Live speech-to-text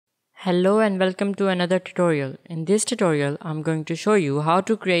Hello and welcome to another tutorial. In this tutorial, I'm going to show you how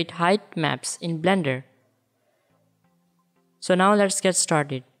to create height maps in Blender. So now let's get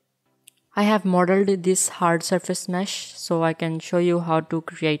started. I have modeled this hard surface mesh so I can show you how to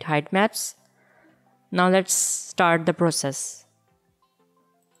create height maps. Now let's start the process.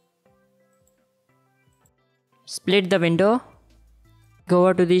 Split the window. Go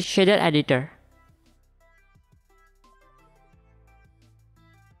over to the shader editor.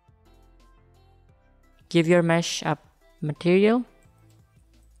 Give your mesh a material.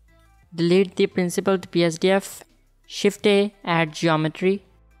 Delete the principled PSDF. Shift A, add geometry.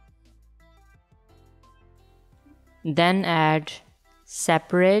 Then add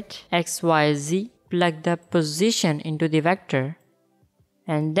separate XYZ. Plug the position into the vector.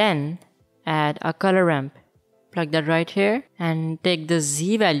 And then add a color ramp. Plug that right here and take the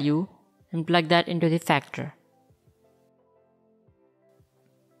Z value and plug that into the factor.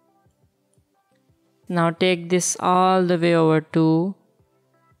 Now take this all the way over to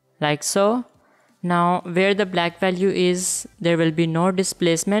like so. Now where the black value is, there will be no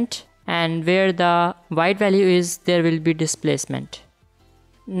displacement, and where the white value is, there will be displacement.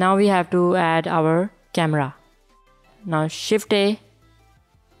 Now we have to add our camera. Now Shift A,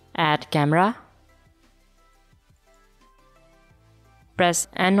 add camera. Press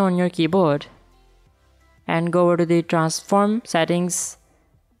N on your keyboard and go over to the transform settings.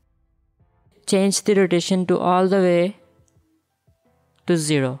 Change the rotation to all the way to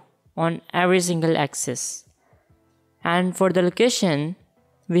 0 on every single axis. And for the location,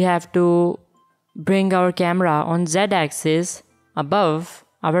 we have to bring our camera on Z axis above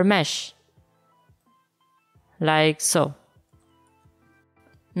our mesh. Like so.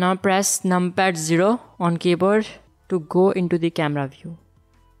 Now press numpad 0 on keyboard to go into the camera view.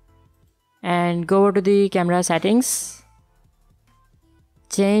 And go over to the camera settings.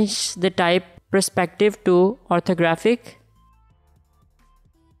 Change the type perspective to orthographic.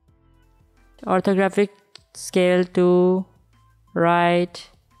 Orthographic scale to right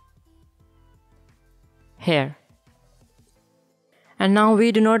here. And now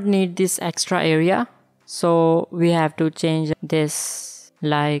we do not need this extra area, so we have to change this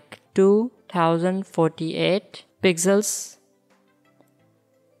like 2048 pixels.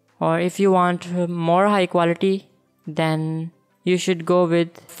 Or if you want more high quality, then you should go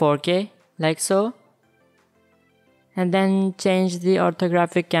with 4K like so. And then change the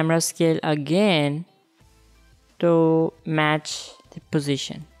orthographic camera scale again to match the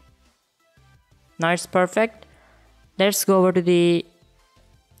position. Now it's perfect. Let's go over to the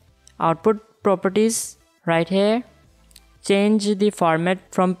output properties right here. Change the format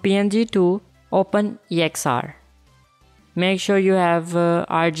from PNG to OpenEXR. Make sure you have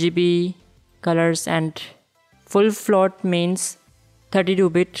RGB colors, and full float means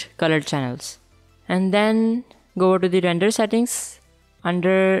 32-bit color channels. And then go over to the render settings.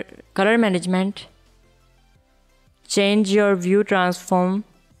 Under color management, change your view transform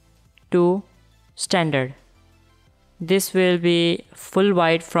to standard. This will be full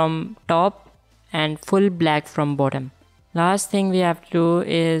white from top and full black from bottom. Last thing we have to do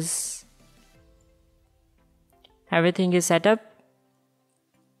is everything is set up.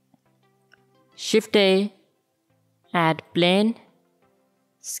 Shift A, add plane,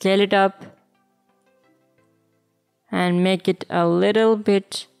 scale it up and make it a little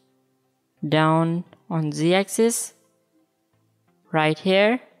bit down on Z axis right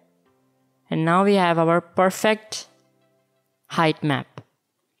here. And now we have our perfect height map.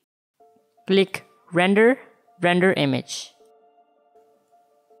 Click render, render image.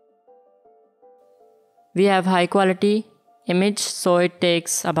 We have high quality image, so it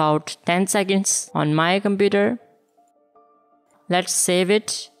takes about 10 seconds on my computer. Let's save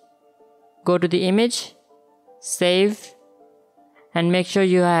it. Go to the image, save, and make sure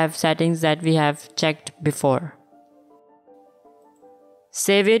you have settings that we have checked before.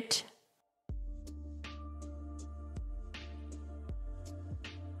 Save it.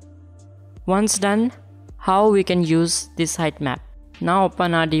 Once done, how we can use this height map? Now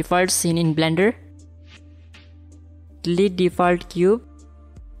open our default scene in Blender. Delete default cube.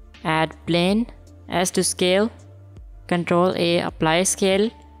 Add plane, S to scale. Ctrl A, apply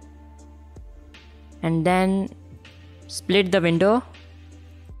scale. And then split the window.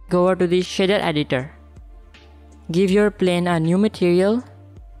 Go over to the shader editor. Give your plane a new material.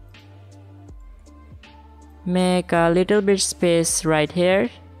 Make a little bit space right here.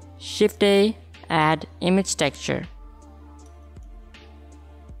 Shift A, add image texture.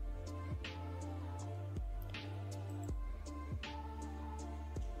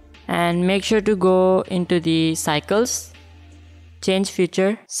 And make sure to go into the cycles change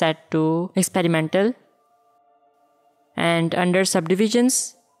feature set to experimental, and under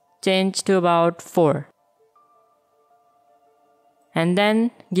subdivisions change to about 4. And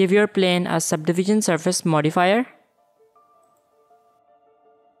then give your plane a subdivision surface modifier.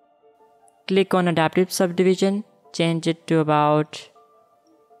 Click on adaptive subdivision, change it to about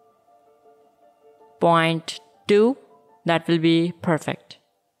 0.2. That will be perfect.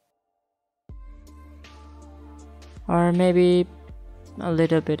 Or maybe a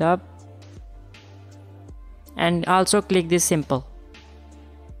little bit up. And also click this simple.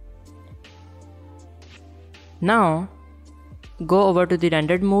 Now go over to the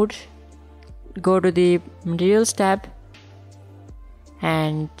rendered mode, go to the materials tab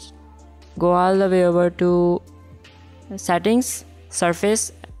and go all the way over to settings,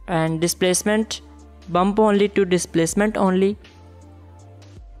 surface and displacement, bump only to displacement only,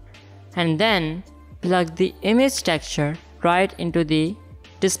 and then plug the image texture right into the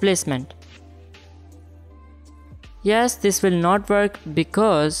displacement. Yes, this will not work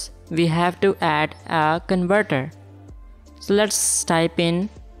because we have to add a converter. So let's type in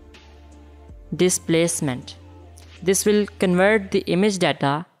displacement. This will convert the image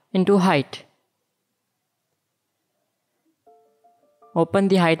data into height. Open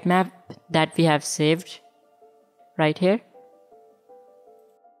the height map that we have saved right here.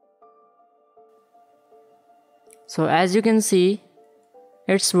 So as you can see,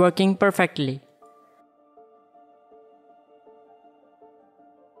 it's working perfectly.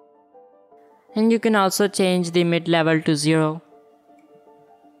 And you can also change the mid-level to 0.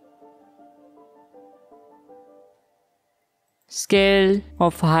 Scale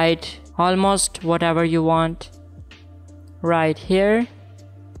of height, almost whatever you want, right here.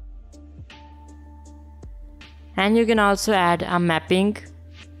 And you can also add a mapping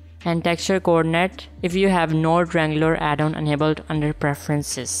and texture coordinate if you have Node Wrangler add-on enabled under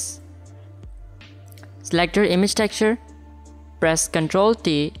Preferences. Select your image texture. Press Ctrl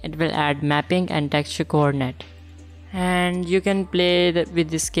T, it will add mapping and texture coordinate. And you can play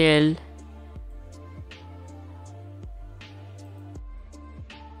with the scale.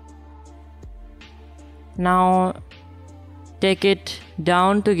 Now take it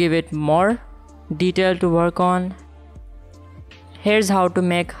down to give it more detail to work on. Here's how to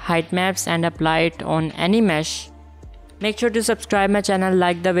make height maps and apply it on any mesh. Make sure to subscribe my channel,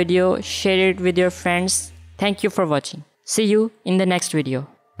 like the video, share it with your friends. Thank you for watching. See you in the next video.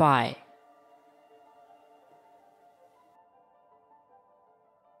 Bye.